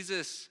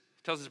 Jesus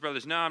tells his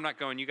brothers, no, I'm not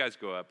going, you guys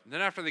go up. And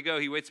then after they go,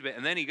 he waits a bit,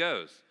 and then he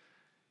goes.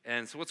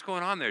 And so what's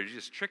going on there? Did you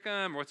just trick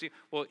him? Or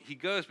well, he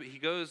goes, but he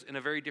goes in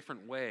a very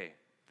different way.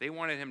 They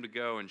wanted him to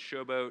go and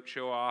showboat,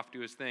 show off, do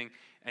his thing.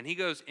 And he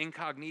goes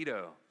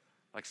incognito,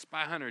 like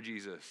spy hunter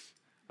Jesus,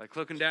 like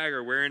cloak and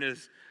dagger, wearing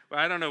his, well,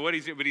 I don't know what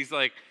he's doing, but he's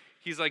like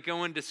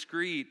going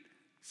discreet,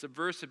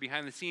 subversive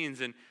behind the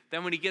scenes. And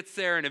then when he gets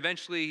there and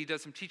eventually he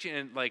does some teaching,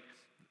 and like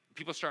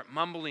people start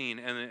mumbling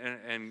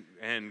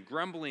and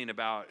grumbling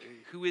about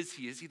who is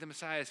he? Is he the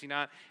Messiah? Is he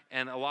not?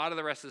 And a lot of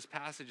the rest of this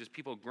passage is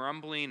people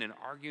grumbling and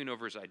arguing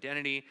over his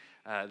identity,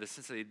 the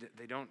sense that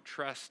they don't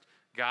trust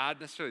God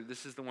necessarily.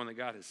 This is the one that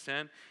God has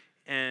sent.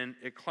 And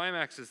it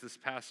climaxes this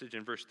passage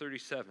in verse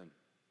 37,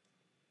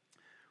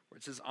 where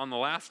it says, on the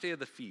last day of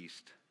the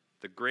feast,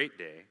 the great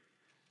day,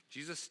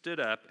 Jesus stood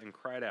up and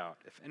cried out,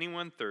 if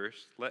anyone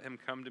thirsts, let him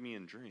come to me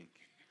and drink.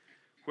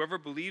 Whoever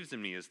believes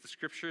in me, as the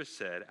scripture has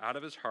said, out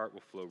of his heart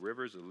will flow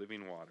rivers of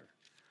living water.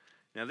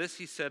 Now this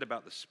he said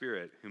about the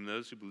Spirit, whom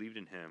those who believed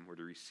in him were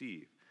to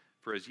receive.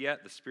 For as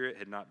yet the Spirit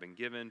had not been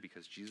given,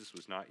 because Jesus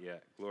was not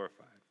yet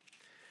glorified.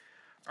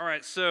 All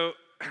right, so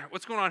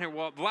what's going on here?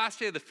 Well, the last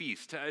day of the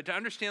feast. To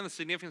understand the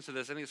significance of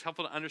this, I think it's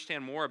helpful to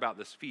understand more about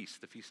this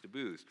feast, the Feast of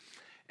Booths.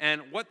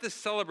 And what this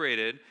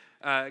celebrated,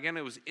 again,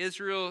 it was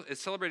Israel. It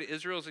celebrated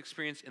Israel's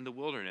experience in the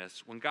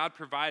wilderness when God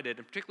provided,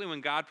 and particularly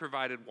when God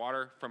provided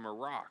water from a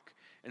rock.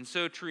 And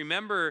so to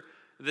remember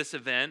this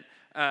event,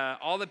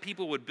 all the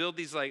people would build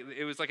these, like,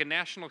 it was like a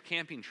national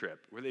camping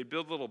trip where they'd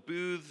build little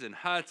booths and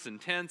huts and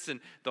tents,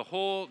 and the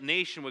whole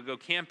nation would go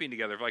camping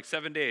together for like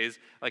 7 days.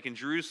 Like in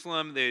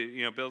Jerusalem,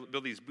 they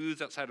build these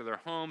booths outside of their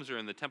homes or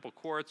in the temple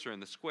courts or in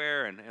the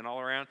square and all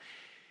around.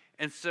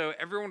 And so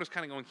everyone was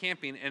kind of going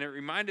camping, and it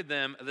reminded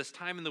them of this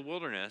time in the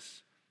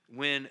wilderness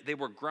when they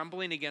were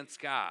grumbling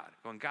against God,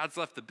 going, God's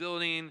left the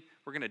building,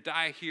 we're going to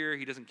die here,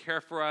 he doesn't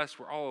care for us,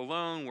 we're all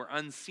alone, we're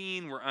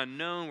unseen, we're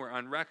unknown, we're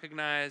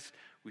unrecognized,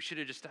 We should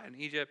have just died in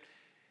Egypt.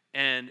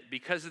 And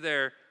because of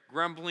their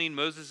grumbling,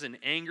 Moses in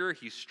anger,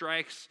 he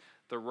strikes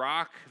the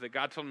rock that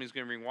God told him he was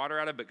going to bring water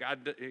out of, but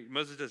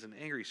Moses does in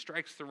anger. He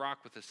strikes the rock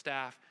with a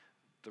staff.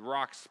 The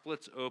rock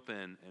splits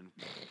open, and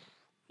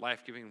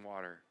life-giving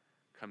water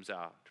comes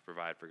out to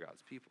provide for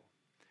God's people.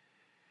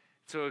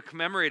 So it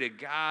commemorated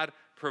God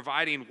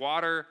providing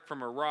water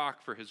from a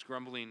rock for his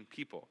grumbling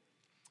people.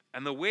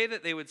 And the way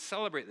that they would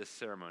celebrate this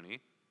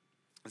ceremony,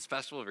 this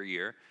festival every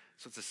year,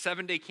 so it's a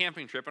 7-day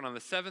camping trip, and on the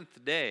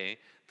 7th day,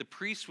 the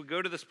priests would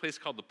go to this place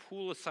called the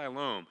Pool of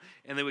Siloam,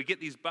 and they would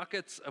get these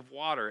buckets of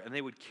water, and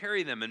they would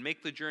carry them and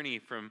make the journey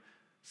from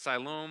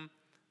Siloam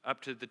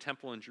up to the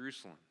temple in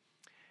Jerusalem.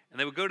 And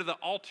they would go to the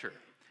altar,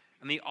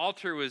 and the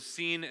altar was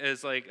seen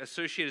as like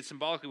associated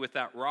symbolically with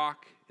that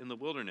rock in the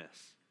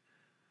wilderness,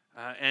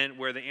 and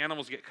where the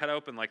animals get cut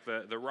open, like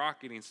the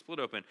rock getting split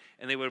open,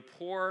 and they would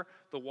pour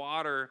the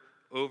water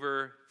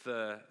over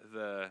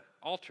the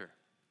altar.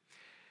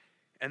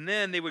 And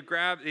then they would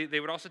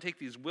also take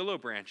these willow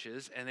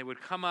branches, and they would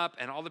come up,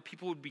 and all the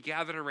people would be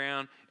gathered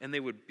around, and they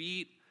would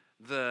beat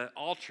the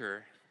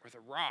altar or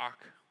the rock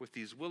with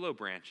these willow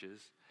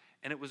branches.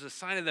 And it was a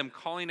sign of them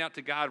calling out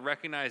to God,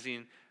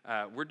 recognizing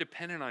we're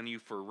dependent on you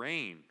for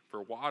rain,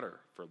 for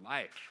water, for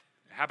life.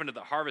 It happened at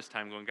the harvest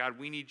time, going, God,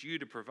 we need you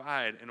to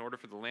provide in order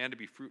for the land to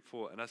be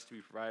fruitful and us to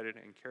be provided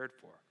and cared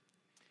for.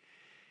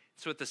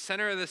 So at the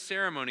center of the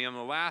ceremony, on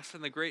the last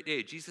and the great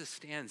day, Jesus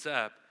stands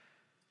up,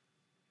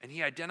 and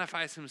he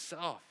identifies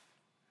himself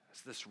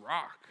as this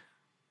rock,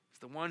 as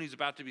the one who's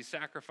about to be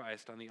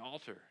sacrificed on the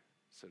altar,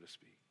 so to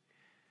speak,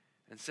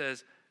 and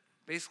says,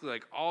 basically,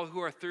 like, all who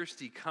are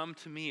thirsty, come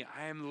to me.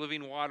 I am the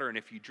living water, and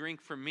if you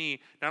drink from me,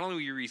 not only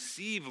will you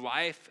receive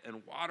life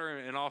and water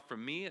and all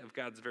from me, of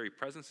God's very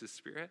presence, his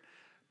Spirit,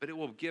 but it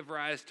will give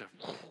rise to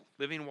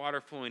living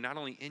water flowing not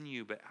only in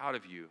you, but out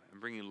of you,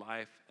 and bringing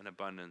life and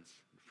abundance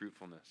and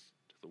fruitfulness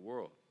to the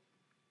world.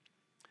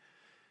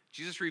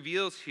 Jesus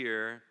reveals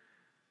here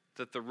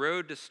that the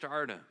road to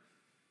stardom,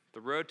 the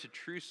road to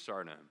true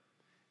stardom,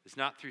 is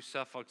not through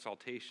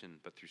self-exaltation,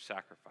 but through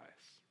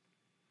sacrifice.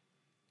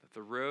 That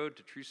the road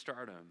to true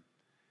stardom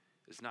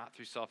is not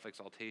through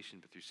self-exaltation,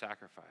 but through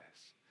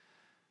sacrifice.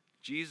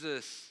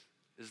 Jesus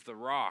is the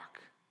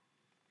rock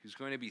who's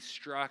going to be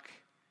struck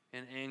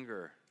in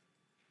anger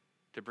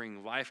to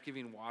bring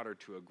life-giving water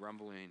to a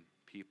grumbling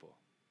people.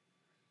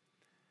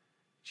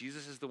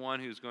 Jesus is the one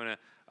who's going to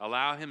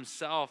allow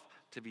himself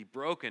to be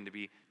broken, to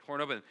be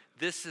torn open.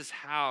 This is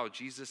how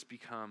Jesus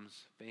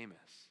becomes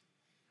famous.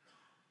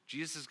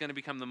 Jesus is going to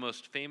become the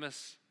most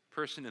famous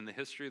person in the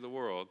history of the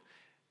world,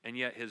 and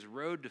yet his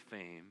road to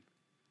fame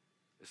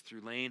is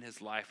through laying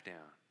his life down.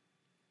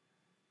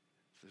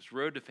 So his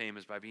road to fame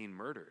is by being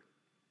murdered,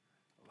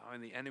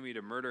 allowing the enemy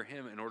to murder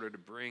him in order to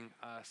bring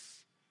us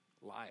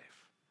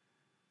life.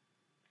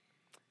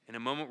 In a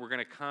moment, we're going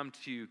to come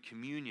to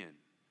communion,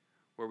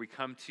 where we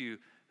come to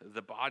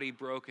the body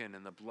broken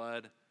and the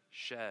blood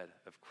shed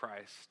of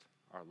Christ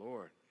our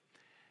Lord.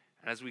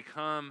 And as we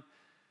come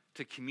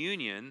to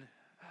communion,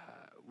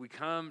 we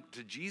come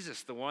to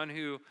Jesus, the one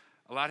who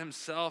allowed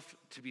himself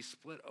to be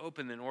split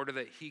open in order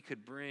that he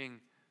could bring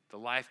the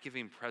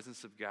life-giving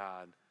presence of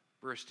God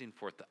bursting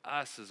forth to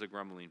us as a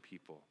grumbling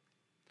people.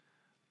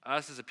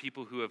 Us as a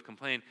people who have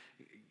complained,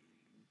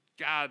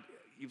 God,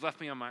 you've left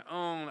me on my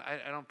own.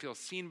 I don't feel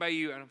seen by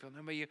you. I don't feel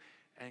known by you.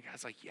 And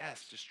God's like,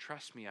 yes, just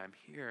trust me. I'm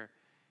here.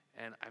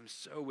 And I'm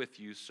so with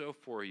you, so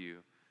for you,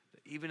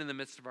 that even in the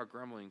midst of our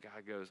grumbling,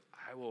 God goes,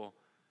 I will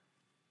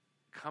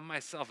come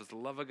myself as the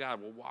love of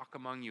God will walk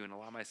among you and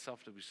allow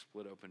myself to be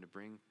split open to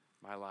bring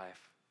my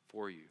life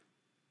for you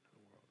to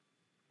the world.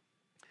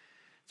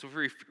 So if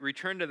we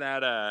return to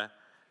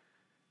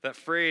that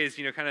phrase,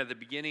 kind of at the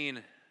beginning,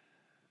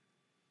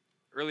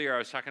 earlier I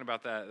was talking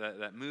about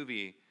that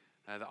movie,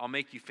 that I'll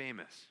make you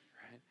famous,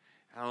 right?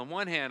 And on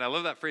one hand, I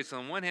love that phrase. So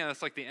on one hand,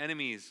 that's like the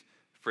enemy's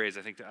phrase,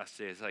 I think, to us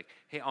today. It's like,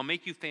 hey, I'll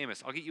make you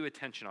famous. I'll get you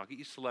attention. I'll get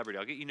you celebrity.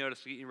 I'll get you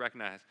noticed. I'll get you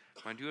recognized.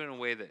 I'm going to do it in a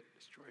way that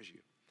destroys you.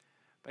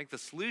 I think the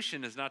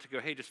solution is not to go,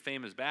 hey, just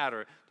fame is bad.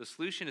 Or the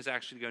solution is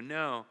actually to go,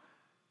 no,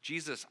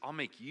 Jesus, I'll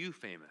make you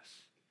famous.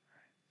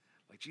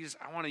 Right? Like, Jesus,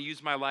 I want to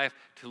use my life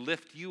to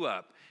lift you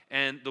up.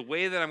 And the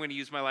way that I'm going to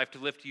use my life to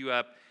lift you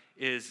up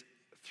is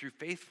through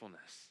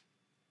faithfulness.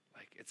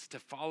 Like, it's to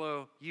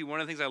follow you.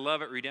 One of the things I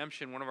love at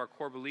Redemption, one of our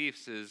core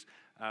beliefs is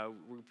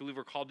we believe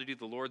we're called to do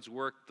the Lord's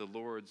work the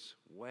Lord's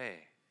way.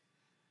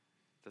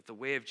 That the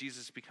way of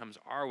Jesus becomes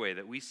our way.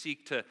 That we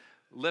seek to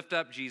lift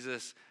up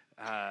Jesus,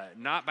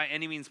 not by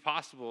any means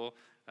possible.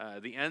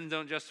 The end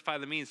don't justify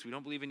the means. We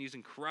don't believe in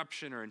using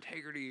corruption or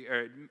integrity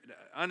or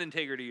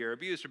unintegrity or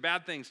abuse or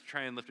bad things to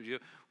try and lift up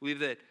Jesus. We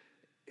believe that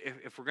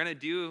if we're going to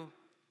do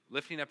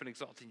lifting up and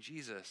exalting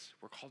Jesus,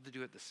 we're called to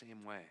do it the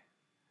same way.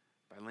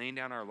 By laying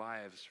down our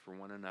lives for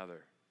one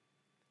another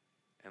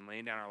and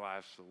laying down our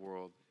lives for the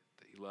world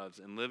that he loves,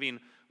 and living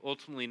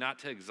ultimately not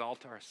to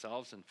exalt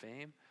ourselves in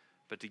fame,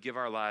 but to give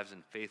our lives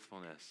in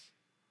faithfulness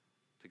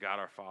to God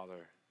our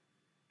Father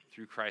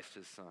through Christ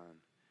his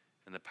Son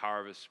and the power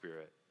of his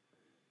Spirit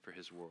for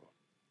his world.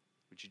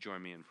 Would you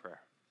join me in prayer?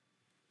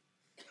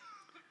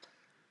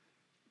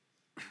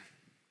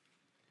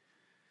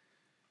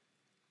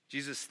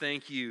 Jesus,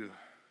 thank you,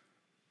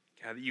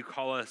 God, that you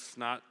call us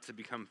not to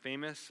become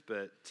famous,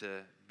 but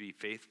to be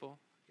faithful,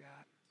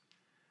 God.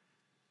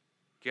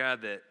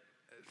 God, that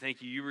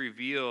thank you, you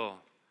reveal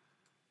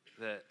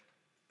that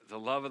the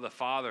love of the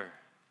Father,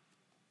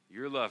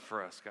 your love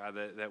for us, God,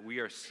 that we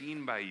are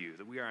seen by you,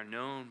 that we are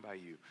known by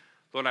you.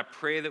 Lord, I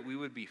pray that we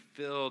would be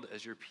filled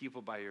as your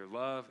people by your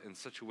love in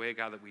such a way,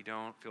 God, that we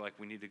don't feel like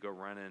we need to go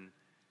running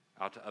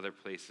out to other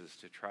places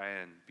to try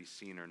and be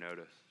seen or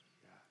noticed.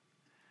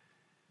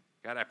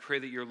 God, I pray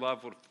that your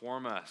love would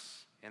form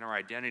us in our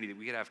identity, that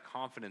we could have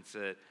confidence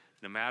that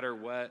no matter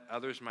what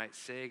others might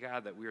say,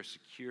 God, that we are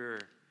secure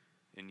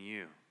in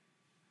you.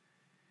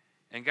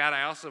 And God,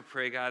 I also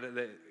pray, God,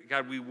 that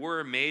God, we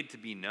were made to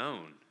be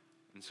known.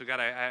 And so, God,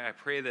 I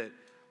pray that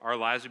our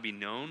lives would be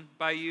known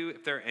by you.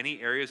 If there are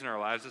any areas in our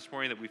lives this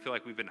morning that we feel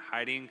like we've been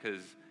hiding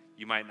because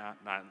you might not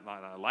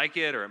like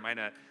it, or it might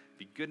not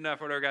be good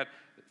enough or whatever, God,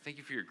 thank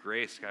you for your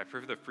grace, God. I pray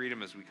for the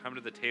freedom as we come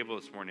to the table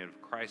this morning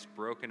of Christ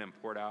broken and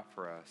poured out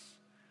for us,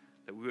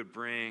 that we would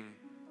bring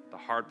the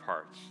hard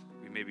parts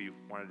we maybe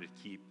wanted to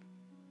keep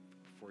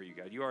before you,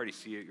 God. You already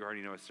see it. You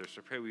already know it's there.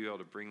 So I pray we'll be able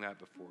to bring that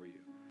before you.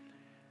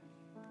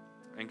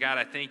 And God,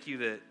 I thank you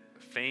that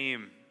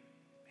fame,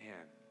 man,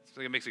 it's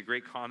like it makes a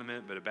great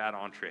condiment, but a bad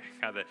entree.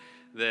 God,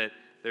 that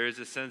there is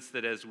a sense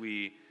that as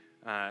we,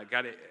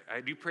 God,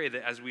 I do pray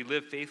that as we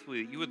live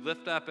faithfully, that you would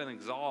lift up and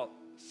exalt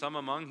some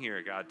among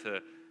here, God, to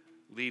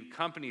lead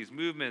companies,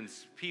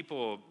 movements,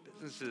 people,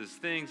 businesses,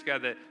 things,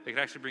 God, that could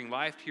actually bring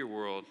life to your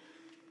world,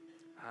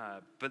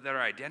 but that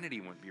our identity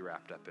wouldn't be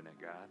wrapped up in it,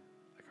 God.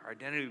 Like our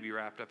identity would be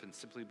wrapped up in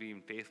simply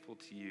being faithful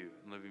to you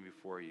and living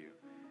before you.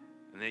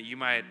 And that you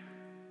might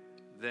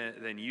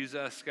then use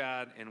us,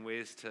 God, in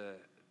ways to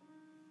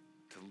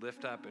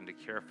lift up and to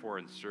care for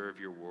and serve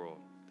your world.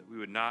 That we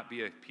would not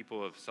be a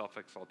people of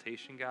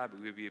self-exaltation, God, but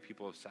we would be a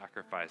people of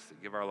sacrifice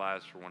that give our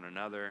lives for one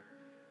another.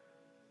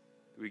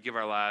 That we give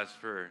our lives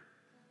for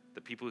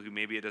the people who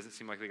maybe it doesn't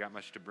seem like they got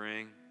much to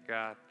bring,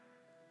 God.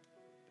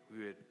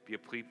 We would be a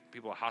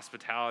people of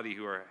hospitality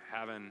who are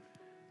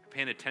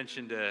paying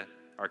attention to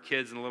our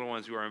kids and little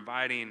ones, who are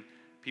inviting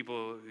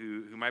people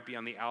who might be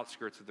on the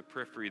outskirts of the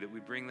periphery, that we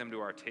bring them to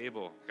our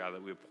table, God,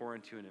 that we would pour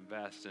into and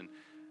invest. And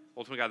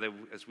ultimately, God, that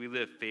as we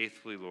live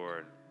faithfully,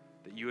 Lord,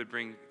 that you would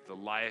bring the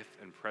life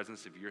and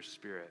presence of your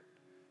Spirit,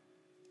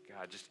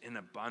 God, just in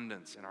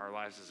abundance in our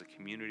lives as a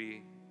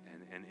community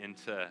and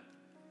into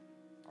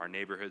our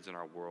neighborhoods and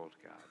our world,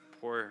 God.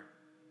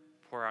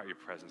 Pour out your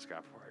presence,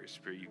 God. Pour out your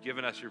Spirit. You've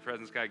given us your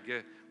presence, God.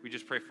 We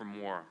just pray for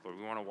more, Lord.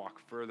 We want to walk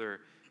further,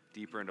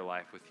 deeper into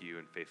life with you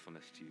and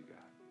faithfulness to you, God.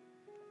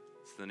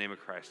 It's in the name of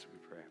Christ that we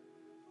pray.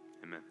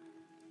 Amen.